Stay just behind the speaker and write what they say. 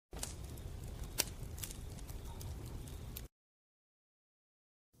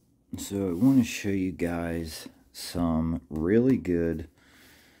So I want to show you guys some really good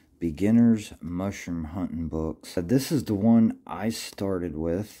beginner's mushroom hunting books. This is the one I started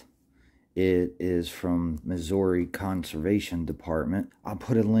with. It is from Missouri Conservation Department. I'll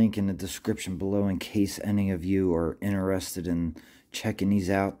put a link in the description below in case any of you are interested in checking these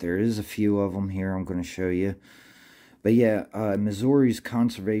out. There is a few of them here I'm going to show you. But yeah, Missouri's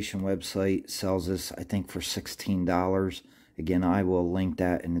conservation website sells this, I think, for $16. Again, I will link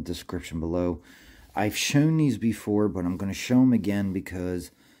that in the description below. I've shown these before, but I'm going to show them again because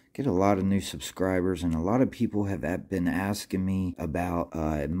I get a lot of new subscribers, and a lot of people have been asking me about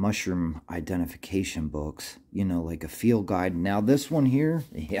mushroom identification books. You know, like a field guide. Now, this one here,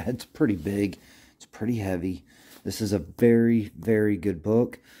 yeah, it's pretty big. It's pretty heavy. This is a very, very good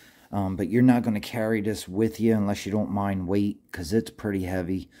book. But you're not going to carry this with you unless you don't mind weight, because it's pretty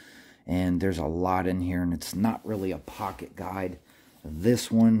heavy. And there's a lot in here, and it's not really a pocket guide.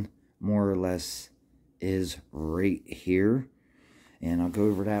 This one, more or less, is right here. And I'll go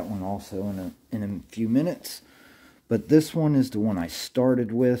over that one also in a few minutes. But this one is the one I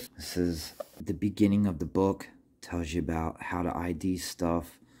started with. This is the beginning of the book. Tells you about how to ID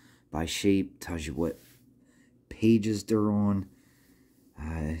stuff by shape. Tells you what pages they're on.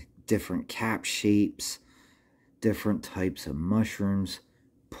 Different cap shapes. Different types of mushrooms.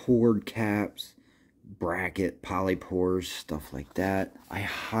 Poured caps, bracket, polypores, stuff like that. I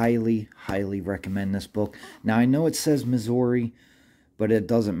highly, highly recommend this book. Now, I know it says Missouri, but it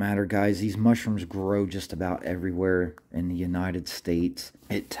doesn't matter, guys. These mushrooms grow just about everywhere in the United States.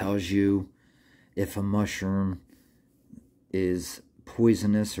 It tells you if a mushroom is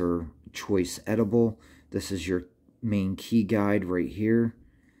poisonous or choice edible. This is your main key guide right here.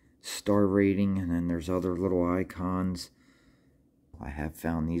 Star rating, and then there's other little icons. I have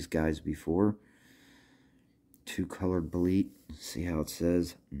found these guys before. Two colored bolete. See how it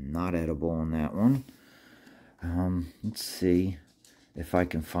says not edible on that one. Let's see if I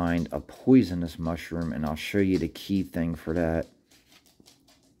can find a poisonous mushroom, and I'll show you the key thing for that.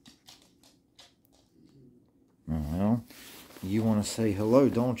 Well, you want to say hello,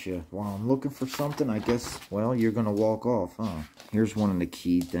 don't you? While I'm looking for something, I guess, well, you're going to walk off, huh? Here's one of the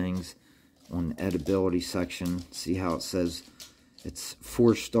key things on the edibility section. See how it says it's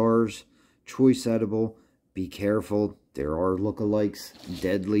 4 stars, choice edible, be careful. There are lookalikes,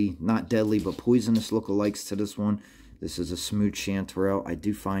 deadly, not deadly, but poisonous lookalikes to this one. This is a smooth chanterelle. I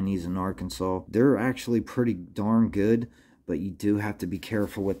do find these in Arkansas. They're actually pretty darn good, but you do have to be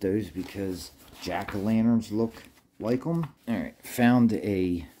careful with those because jack-o'-lanterns look like them. Alright, found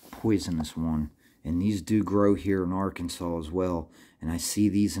a poisonous one, and these do grow here in Arkansas as well, and I see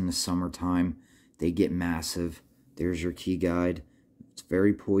these in the summertime. They get massive. There's your key guide. It's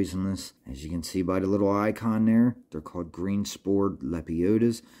very poisonous. As you can see by the little icon there, they're called green spored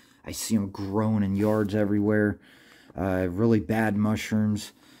lepiotas. I see them growing in yards everywhere. Really bad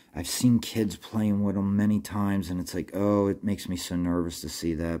mushrooms. I've seen kids playing with them many times, and it's like, oh, it makes me so nervous to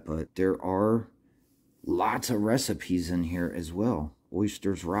see that. But there are lots of recipes in here as well.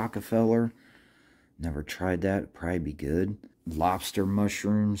 Oysters Rockefeller. Never tried that. It'd probably be good. Lobster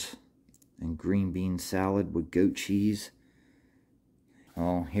mushrooms and green bean salad with goat cheese.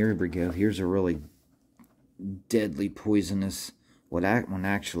 Oh, here we go. Here's a really deadly poisonous, what that one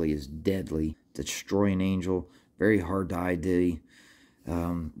actually is deadly. Destroying angel. Very hard to ID.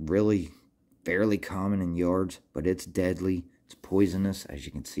 Really fairly common in yards, but it's deadly. It's poisonous, as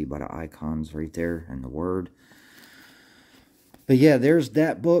you can see by the icons right there and the word. But yeah, there's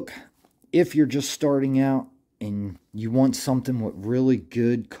that book. If you're just starting out and you want something with really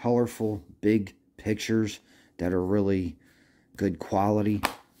good, colorful, big pictures that are really good quality,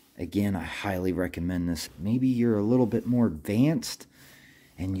 again, I highly recommend this. Maybe you're a little bit more advanced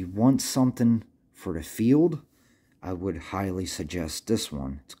and you want something for the field, I would highly suggest this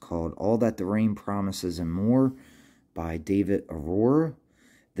one. It's called All That the Rain Promises and More by David Arora.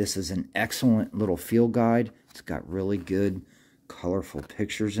 This is an excellent little field guide. It's got really good, colorful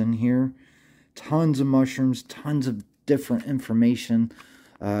pictures in here. Tons of mushrooms, tons of different information.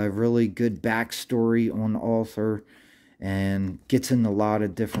 Really good backstory on the author, and gets into a lot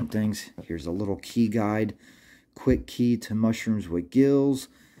of different things. Here's a little key guide. Quick key to mushrooms with gills.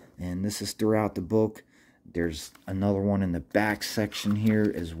 And this is throughout the book. There's another one in the back section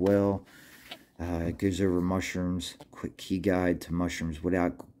here as well. It goes over mushrooms. Quick key guide to mushrooms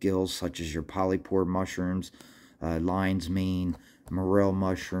without gills, such as your polypore mushrooms, lion's mane, morel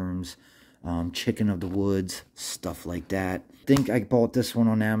mushrooms, chicken of the woods, stuff like that. I think I bought this one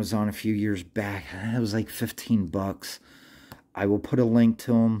on Amazon a few years back. It was like 15 bucks. I will put a link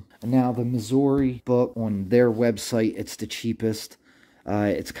to them. Now, the Missouri book on their website, it's the cheapest.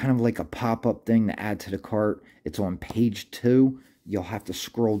 It's kind of like a pop-up thing to add to the cart. It's on page 2. You'll have to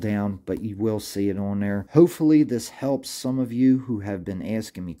scroll down, but you will see it on there. Hopefully this helps some of you who have been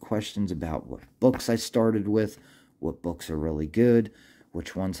asking me questions about what books I started with, what books are really good,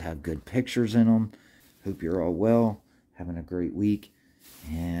 which ones have good pictures in them. Hope you're all well, having a great week,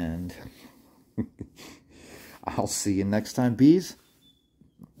 and I'll see you next time, bees.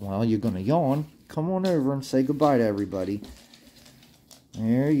 Well, you're going to yawn. Come on over and say goodbye to everybody.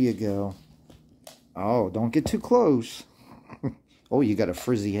 There you go. Oh, don't get too close. Oh, you got a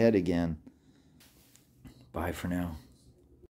frizzy head again. Bye for now.